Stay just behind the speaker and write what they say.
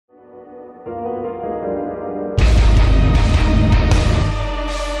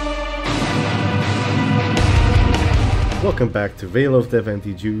Welcome back to Veil of Dev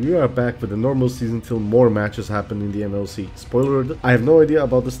NTG. We are back with the normal season till more matches happen in the MLC. Spoiler alert, I have no idea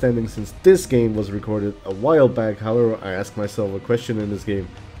about the standings since this game was recorded a while back. However, I asked myself a question in this game.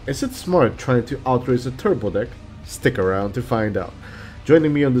 Is it smart trying to outrace a turbo deck? Stick around to find out.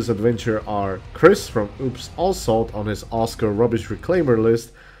 Joining me on this adventure are Chris from Oops All Salt on his Oskar Rubbish Reclaimer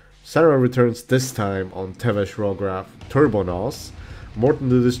list. Sarah returns this time on Tevesh Rograkh Turbonos. Morton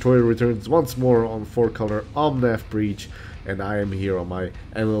the Destroyer returns once more on 4-color Omnath Breach, and I am here on my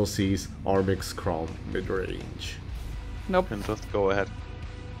MLC's Armix Kraum mid-range. Nope. And just go ahead.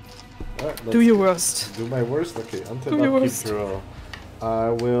 Right, do your worst. Do my worst? Okay, until I keep draw.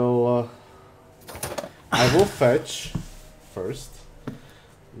 I will fetch first.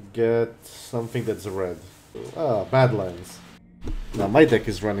 Get something that's red. Ah, Badlands. Now my deck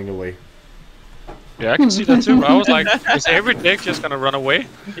is running away. Yeah, I can see that too. I was like, is every deck just gonna run away?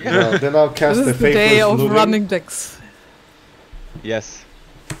 Yeah. Then I'll cast this the is the day of Looting. running decks. Yes.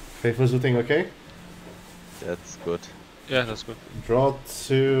 Faithless Looting, okay? That's good. Yeah, that's good. Draw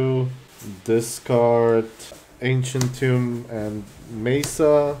 2, discard Ancient Tomb and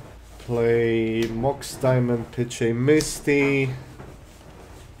Mesa. Play Mox Diamond, pitch a Misty.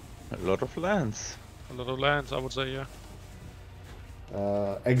 A lot of lands. A lot of lands, I would say, yeah.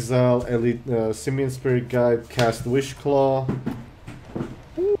 Exile Elite Simian Spirit Guide, cast Wish Claw.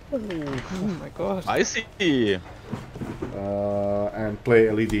 Oh my god. I see. And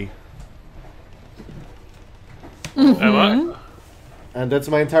play LED. Am I? And that's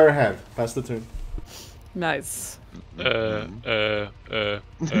my entire hand. Pass the turn. Nice. I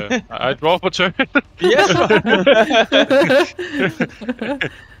draw for turn. Yes.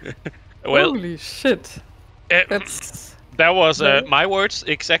 Well, holy shit. That was my words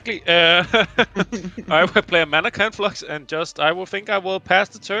exactly. I will play a mana conflux and I will think I will pass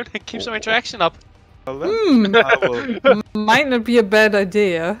the turn and keep some interaction up. Might not be a bad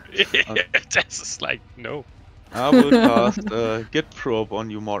idea. That's just like, no. I will cast Git Probe on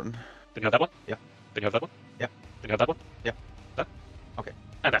you, Morton. Did you have that one? Yeah. Did you have that one? Yeah. Did you have that one? Yeah. That? Okay.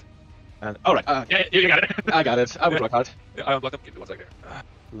 And that. And alright. Yeah, you got it. I got it. I will block hard. I unblock them. Give me 1 second.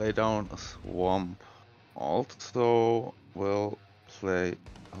 Lay down a Swamp. Also, will play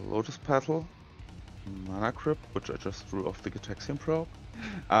a Lotus Petal, Mana Crypt, which I just drew off the Gitaxian Probe.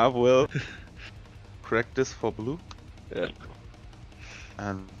 I will crack this for blue. Yeah.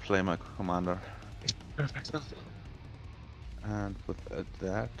 And play my commander. Perfect. And with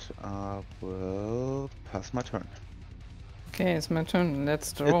that, I will pass my turn. Okay, it's my turn.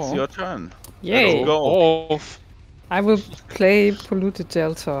 Let's draw. It's your turn. Yay! Let's go. Off. I will play Polluted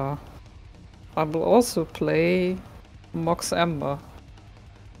Delta. I will also play Mox Amber.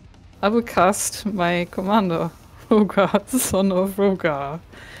 I will cast my commander, Rograkh, son of Rograkh.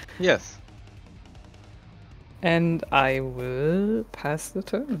 Yes. And I will pass the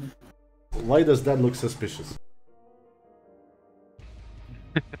turn. Why does that look suspicious?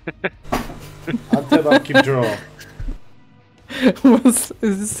 Until I keep draw.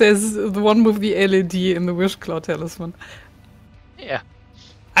 It says the one with the LED in the Wish Claw talisman. Yeah.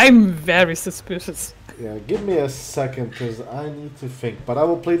 I'm very suspicious. Yeah, give me a second, because I need to think. But I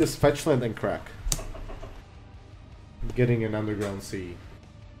will play this fetchland and crack. Getting an Underground Sea.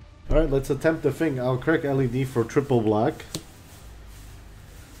 Alright, let's attempt the thing. I'll crack LED for triple black.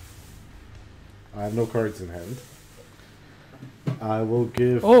 I have no cards in hand. I will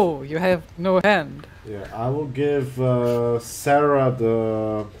give... Oh, you have no hand. Yeah, I will give Sarah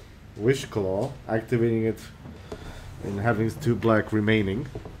the Wish Claw, activating it and having 2 black remaining.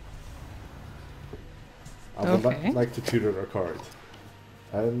 I would like to tutor a card.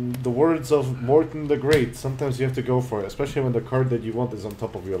 And the words of Morton the Great, sometimes you have to go for it, especially when the card that you want is on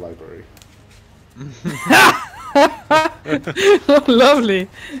top of your library. Oh, lovely.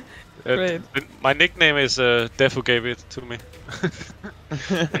 Great. My nickname is Death who gave it to me.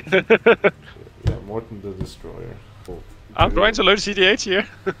 Yeah, Morton the Destroyer. Oh, I'm trying to learn CDH here.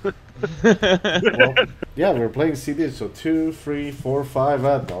 Well, yeah, we're playing CDH, so 2, 3, 4, 5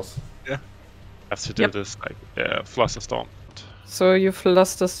 Adnos. Yeah. I have to do this like Flusterstorm. So you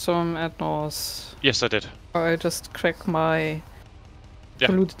Flusterstorm at North. Yes, I did. I just crack my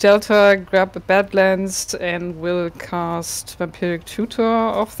Polluted Delta, grab the Badlands, and will cast Vampiric Tutor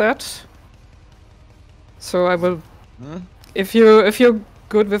off that. So I will, if you're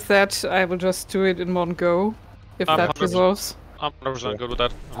good with that, I will just do it in one go. If that resolves. I'm 100% good with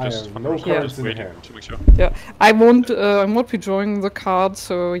that. I have no cards in hand. To make sure. Yeah, I won't be drawing the card,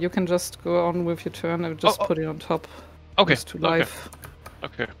 so you can just go on with your turn and just put it on top. Okay. To life.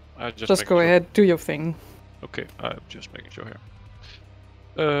 Okay. Just go ahead, do your thing. Okay, I'm just making sure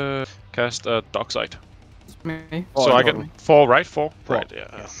here. Cast a Dockside. Me. So I get 4, right? 4? 4. Right, yeah.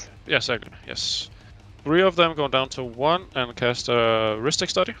 Yes. Yes, exactly. Yes. 3 of them go down to 1 and cast a Ristic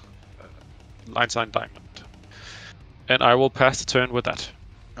Study. Line Sign Diamond. And I will pass the turn with that.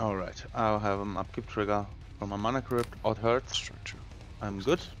 Alright, I'll have an upkeep trigger from my Mana Crypt. Odd Hurts. Structure. I'm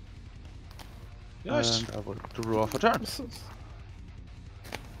good. Nice. And I will draw for turn.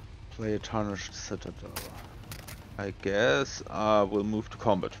 Play a Tarnished Citadel. I guess I will move to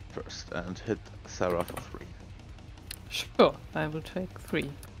combat first and hit Sarah for 3. Sure, I will take 3.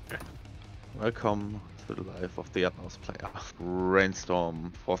 Welcome to the life of the Atmos player.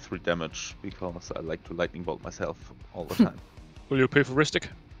 Rainstorm for 3 damage because I like to lightning bolt myself all the time. Will you pay for Ristic?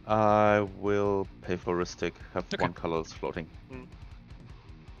 I will pay for Ristic, have Okay. 1 colorless floating.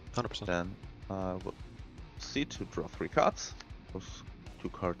 100%. Then I will see to draw 3 cards. Those 2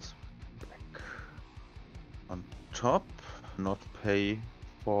 cards back. On top, not pay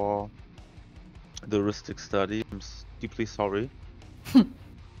for the Ristic Study. I'm deeply sorry.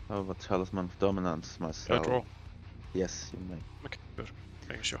 However, Talisman of Dominance myself. Draw. Yes, you may. Okay, good.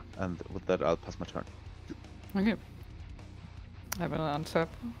 Making sure. And with that, I'll pass my turn. Okay. I will untap.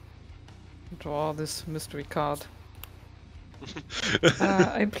 Draw this mystery card.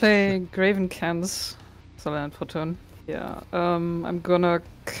 I play Graven Cans. So land for turn. Yeah. I'm gonna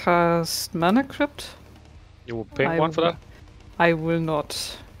cast Mana Crypt. You will pay 1 for that? I will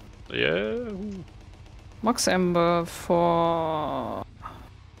not. Yeah. Ooh. Mox Ember for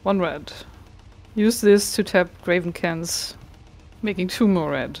 1 red. Use this to tap Graven Cans, making 2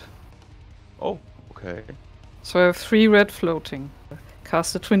 more red. Oh, okay. So I have 3 red floating.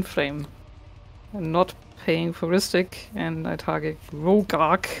 Cast a Twin Flame. I'm not paying for Ristic, and I target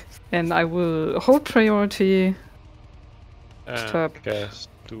Rograkh. And I will hold priority. Tap. Cast.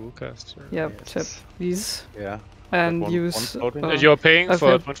 Dual caster. Yep, Yes. tap these. Yeah. And one use. floating? You're paying I've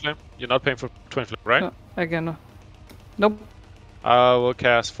for had- Twin Flame? You're not paying for Twin Flame, right? Again. Nope. I will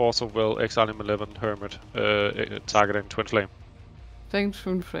cast Force of Will, Exile 11 Hermit, targeting Twin Flame. Thank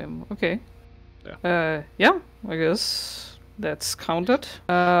Twin Flame. Okay. Yeah. Yeah, I guess that's counted.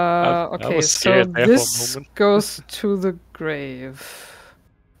 I Okay, was so scared there for a this moment. goes to the grave.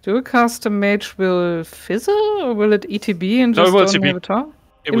 Do we cast a Mage will fizzle, or will it ETB and No, it just will don't ETB. have a tar?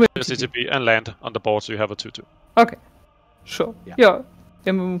 It will just ETB and land on the board, so you have a 2/2. Okay, sure. Yeah. Yeah,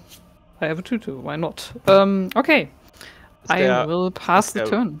 I have a 2/2. Why not? Okay. I will pass the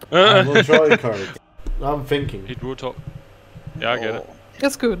turn. I will draw a card. I'm thinking. He drew top. Yeah, I get it.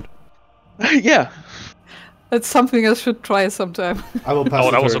 That's good. Yeah. That's something I should try sometime. I will pass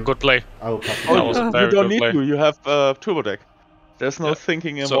Oh, the that was a turn. good play. I will pass the Oh, That turn. was a you very don't good need play. to. You have Turbo Deck. There's no Yeah.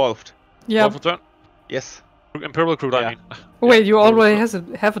 thinking So- involved. Yeah. One for turn. Yes. Imperial Crude, I Yeah. mean. Wait, you Yeah, already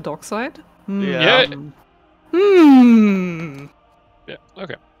Imperial have a dockside? Yeah. Hmm. Yeah,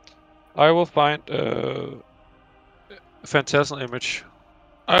 okay. I will find Phantasmal Image.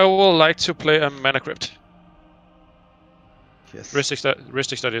 I will like to play a Mana Crypt. Yes.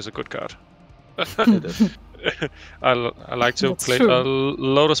 Ristic Study is a good card. It is. I like to That's play true. a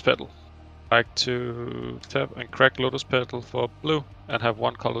Lotus Petal. I like to tap and crack Lotus Petal for blue and have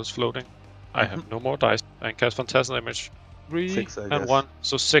 1 colorless floating. I have no more dice and cast Phantasmal Image. 3 6, I and guess. 1,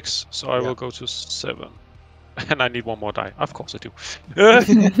 so 6. So I Yeah. will go to 7. And I need 1 more die. Of course I do.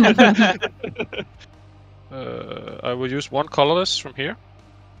 I will use 1 colorless from here.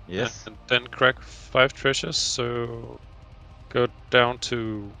 Yes. And then crack 5 treasures, so go down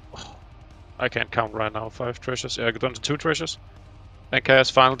to... I can't count right now, 5 treasures. Yeah, go down to 2 treasures. And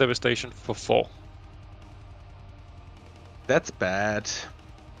cast Final Devastation for 4. That's bad.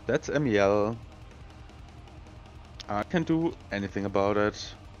 That's MEL. I can't do anything about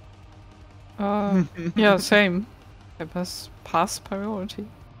it. Yeah, same. I pass priority.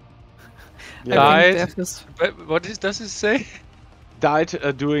 Yeah. I Died. think death is What does it say?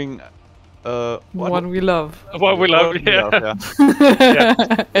 Died doing one we love. What we love, What we yeah. love, yeah.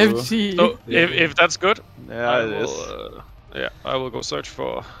 FG. So if that's good, Yeah, I it will, is. yeah, I will go search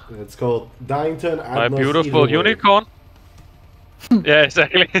for It's called Dying Turn. my Atmos beautiful either way. unicorn. Yeah,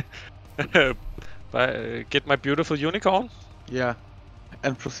 exactly. Get my beautiful unicorn. Yeah.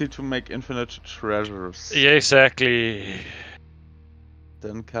 And proceed to make infinite treasures. Yeah, exactly.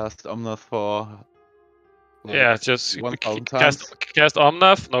 Then cast Omnath for... like, Yeah, just 1,000 cast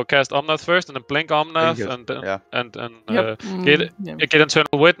Omnath. No, cast Omnath first, and then blink Omnath, Blink it, and then yeah. and Yep. get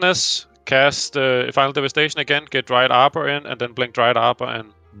Eternal Witness. Cast Final Devastation again. Get Dried Arbor in, and then blink Dried Arbor,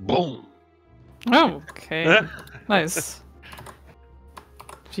 and boom. Oh, okay. Nice.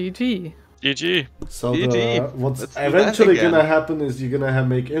 GG. GG. So GG. what's Let's do that eventually again. gonna happen is you're gonna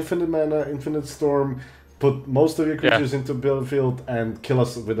make infinite mana, infinite storm, put most of your creatures into battlefield, and kill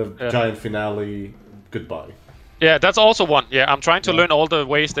us with a giant finale. Goodbye. Yeah, that's also one. Yeah, I'm trying to learn all the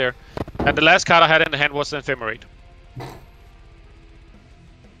ways there. And the last card I had in the hand was the Ephemerate.